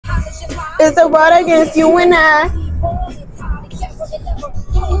It's a war against you and I.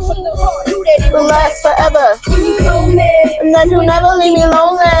 Will last forever. And that you never leave me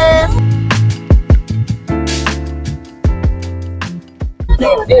lonely.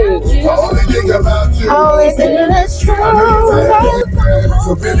 Only thing that's true.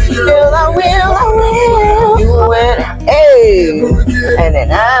 Still I will. You win. Hey. And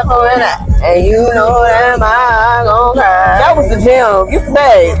then I for an eye. And you know that I gon' cry. That was the gym. You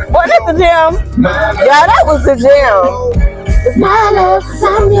say, boy, that's the gym. Yeah, that was the gym. It's my love,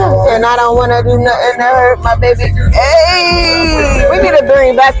 I'm yours. And I don't wanna do nothing to hurt my baby. Hey, we need to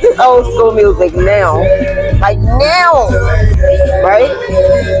bring back this old school music now. Like now. Right?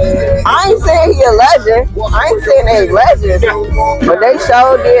 I ain't saying he a legend. I ain't saying they legends. But they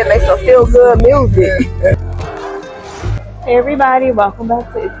sure did make some feel good music. Hey everybody, welcome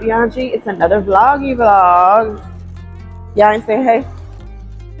back to It's Beyond G. It's another vloggy vlog. Y'all ain't saying hey?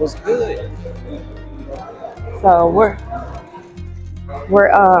 What's good? So we're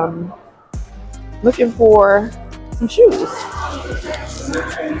looking for some shoes.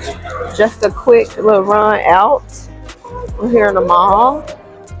 Just a quick little run out. We're here in the mall.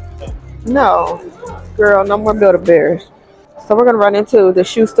 No, girl, no more Build-A-Bears. So we're gonna run into the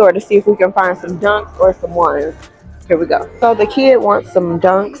shoe store to see if we can find some Dunks or some ones. Here we go. So the kid wants some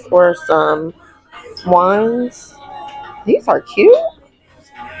Dunks or some ones. These are cute.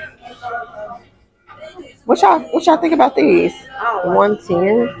 What y'all think about these?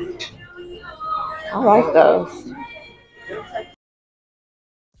 110. I like those.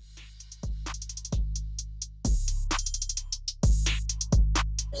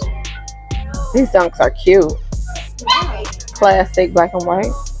 These Dunks are cute. Classic black and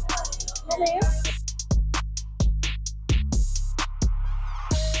white.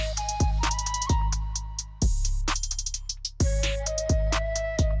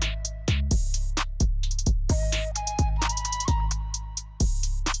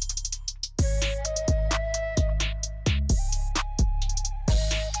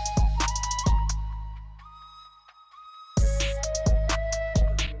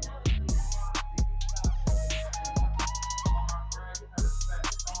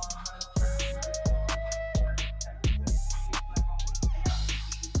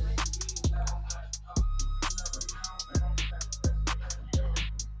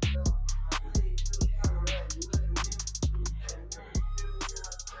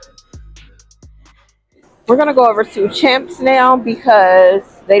 We're gonna go over to Champs now because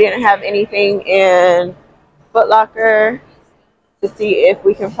they didn't have anything in Foot Locker to see if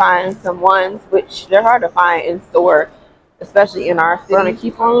we can find some ones, which they're hard to find in store, especially in our city. We're gonna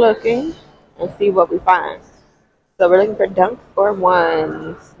keep on looking and see what we find. So we're looking for Dunks or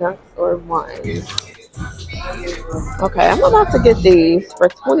ones. Dunks or ones. Okay, I'm about to get these for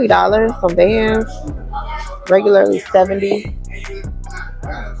 $20. Some Vans, regularly $70.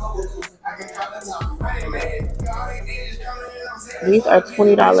 These are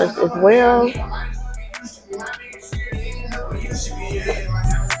 $20 as well.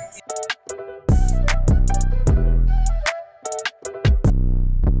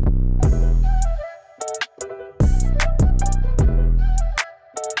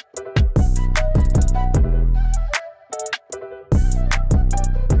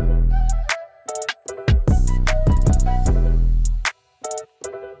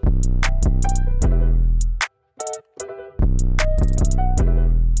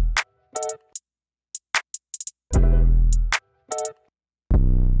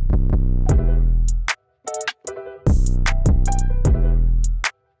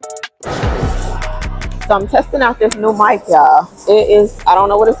 So I'm testing out this new mic, y'all. It is, I don't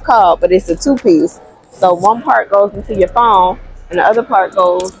know what it's called, but it's a two-piece. So one part goes into your phone and the other part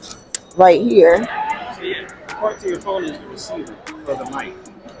goes right here. So yeah, part to your phone is the receiver for the mic.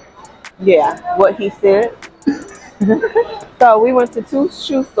 Yeah, what he said. So we went to 2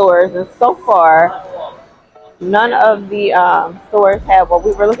 shoe stores and so far none of the stores had what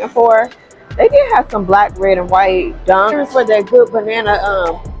we were looking for. They did have some black, red, and white Dunks. Here's where that good banana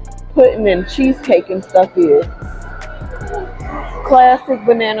pudding and cheesecake and stuff is. Classic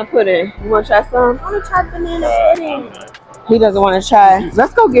banana pudding. You want to try some? I want to try banana pudding. He doesn't want to try.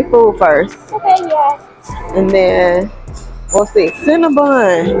 Let's go get food first. Okay, yeah. And then we'll see.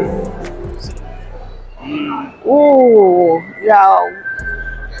 Cinnabon. Ooh, y'all.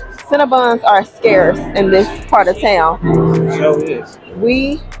 Cinnabons are scarce in this part of town. So it is.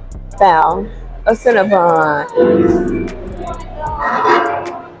 We found a Cinnabon.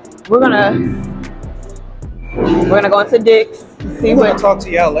 We're gonna go into Dick's. See We'll what. talk to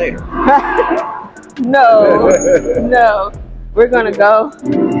y'all later. No, no. We're gonna go.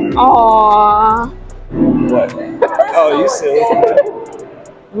 Aww. What? Oh, you silly.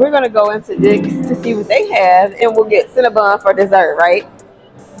 We're gonna go into Dick's to see what they have, and we'll get Cinnabon for dessert, right?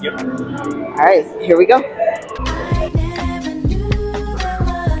 Yep. All right, here we go.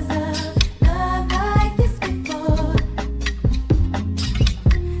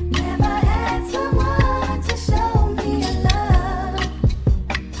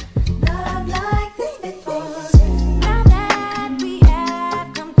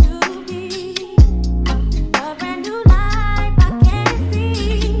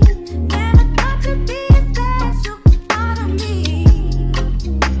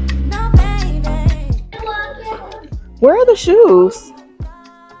 Where are the shoes?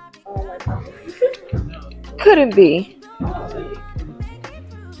 Couldn't be.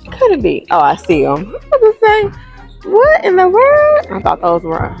 Couldn't be. Oh, I see them. I was gonna say, what in the world? I thought those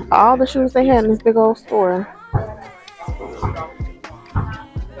were all the shoes they had in this big old store.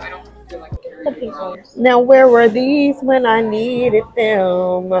 Now, where were these when I needed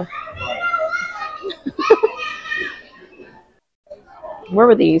them? Where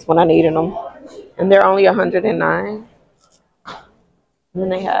were these when I needed them? And they're only 109. And then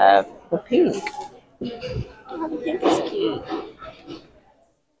they have the pink. Oh, the pink is cute.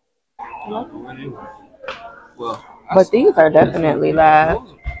 Well, But these are definitely live.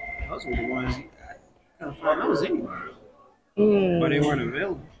 Those were the ones you couldn't find those anywhere. But they weren't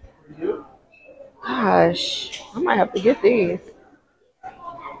available. Gosh, I might have to get these.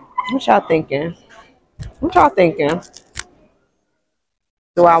 What y'all thinking? What y'all thinking?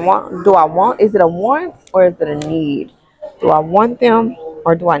 Do I want, is it a want or is it a need? Do I want them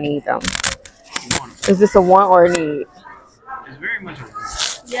or do I need them? Is this a want or a need? It's very much a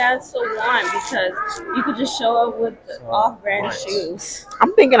want. Yeah, it's a want because you could just show up with the off-brand shoes.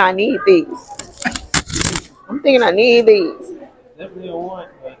 I'm thinking I need these. Definitely a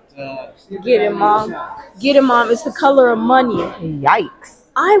want, but Get it, Mom. Get it, Mom. It's the color of money. Yikes.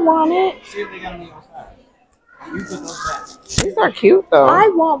 I want it. see if they got any outside. You put those back. These are cute though. I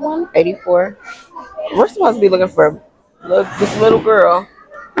want one. 84. We're supposed to be looking for this little girl.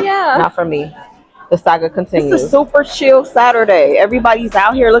 Yeah. Not for me. The saga continues. It's a It's super chill Saturday. Everybody's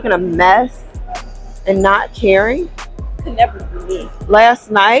out here looking a mess and not caring. Could never be me. Last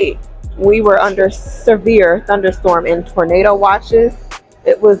night, we were under severe thunderstorm and tornado watches.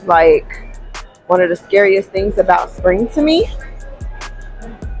 It was like one of the scariest things about spring to me.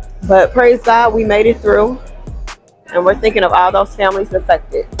 But praise God, we made it through. And we're thinking of all those families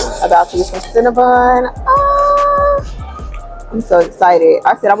affected. About to get some Cinnabon. Oh, I'm so excited.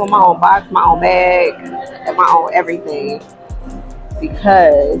 I said I want my own box, my own bag, and my own everything.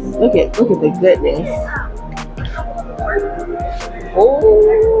 Because look at the goodness. Oh.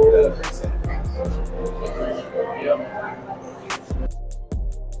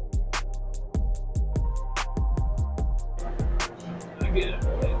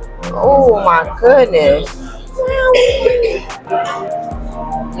 Oh my goodness.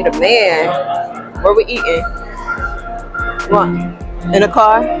 You the man. Where we eating? What? In the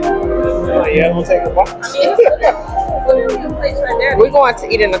car? Oh, yeah, I'm gonna take a box. We're going to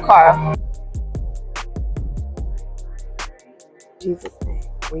eat in the car. Jesus' name,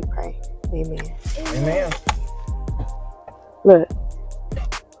 we pray. Amen. Amen. Look.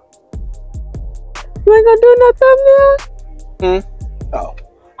 You ain't gonna do no thumbnail? Oh.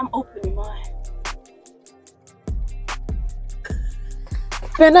 I'm opening mine.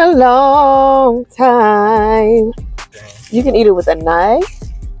 Been a long time. You can eat it with a knife.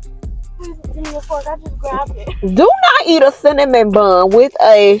 Give me a fork. I just grabbed it. Do not eat a cinnamon bun with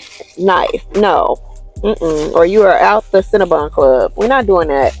a knife. No. Or you are out the Cinnabon club. We're not doing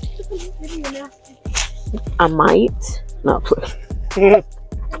that. I might. No, please.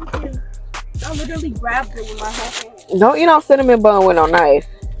 I literally grabbed it with my whole hand. Don't eat no cinnamon bun with no knife.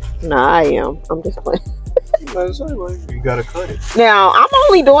 Nah, I am. I'm just playing. You gotta cut it. Now, I'm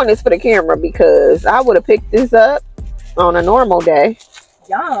only doing this for the camera because I would have picked this up on a normal day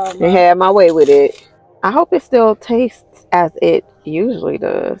Yum. and had my way with it. I hope it still tastes as it usually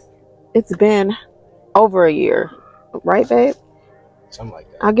does. It's been over a year. Right, babe? Something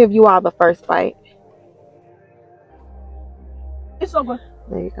like that. I'll give you all the first bite. It's so good.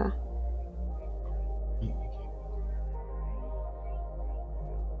 There you go.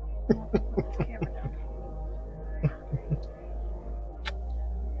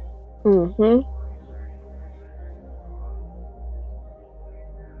 Mm-hmm.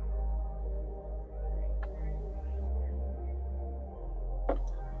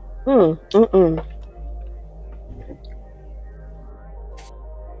 Mm-mm.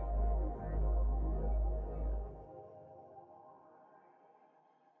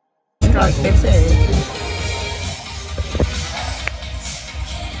 like they said.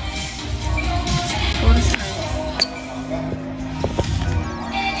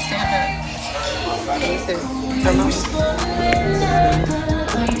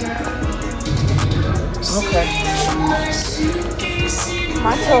 Okay.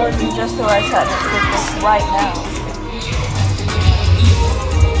 My toe is just the right size to fit this right now.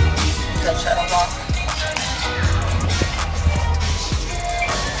 Go shut them off.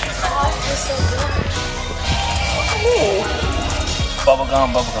 Bubblegum.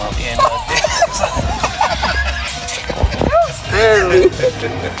 Yeah.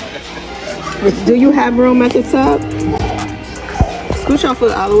 Do you have room at the top? Scooch your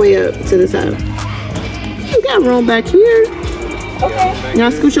foot all the way up to the top. You got room back here. Okay. Now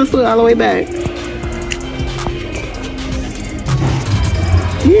scoot your foot all the way back.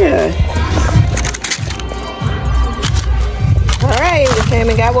 Yeah. All right, we came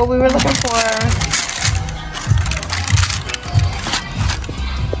and got what we were looking for.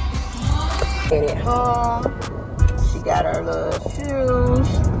 Get it home. She got her little shoes,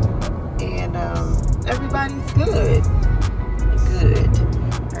 and everybody's good.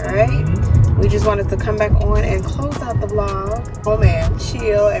 All right. We just wanted to come back on and close out the vlog. Home and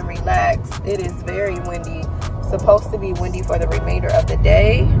chill and relax. It is very windy. Supposed to be windy for the remainder of the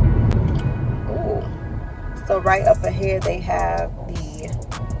day. Ooh. So right up ahead they have the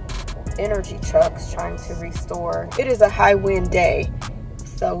energy trucks trying to restore. It is a high wind day.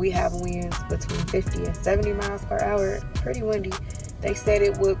 So we have winds between 50 and 70 miles per hour. Pretty windy. They said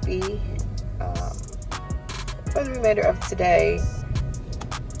it would be for the remainder of today.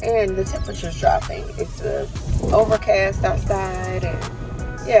 And the temperature's dropping. It's overcast outside,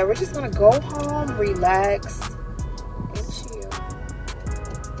 and yeah, we're just gonna go home, relax, and chill.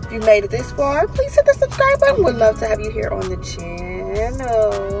 If you made it this far, please hit the subscribe button. Would love to have you here on the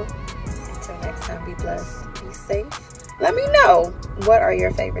channel. Until next time, be blessed, be safe. Let me know, what are your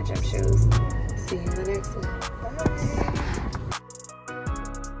favorite gym shoes? See you in the next one.